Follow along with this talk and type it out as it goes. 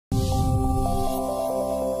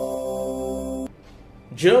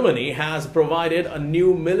Germany has provided a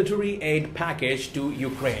new military aid package to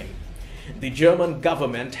Ukraine. The German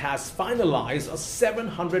government has finalized a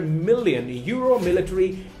 €700 million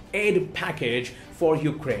military aid package for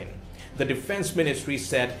Ukraine, the defense ministry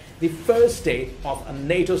said the first day of a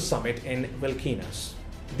NATO summit in Vilnius.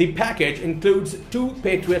 The package includes 2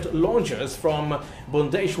 Patriot launchers from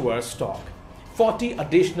Bundeswehr stock, 40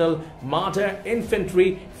 additional Marder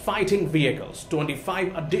infantry fighting vehicles,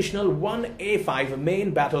 25 additional 1A5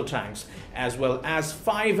 main battle tanks, as well as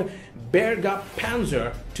 5 Berga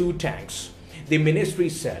Panzer II tanks. The ministry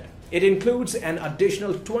said it includes an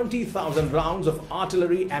additional 20,000 rounds of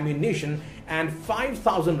artillery ammunition and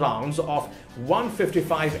 5,000 rounds of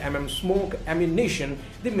 155mm smoke ammunition,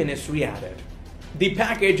 the ministry added. The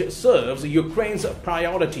package serves Ukraine's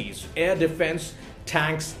priorities, air defense,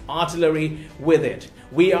 tanks, artillery with it.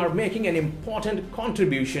 We are making an important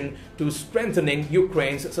contribution to strengthening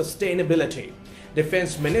Ukraine's sustainability,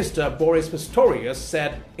 Defense Minister Boris Pistorius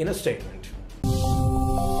said in a statement.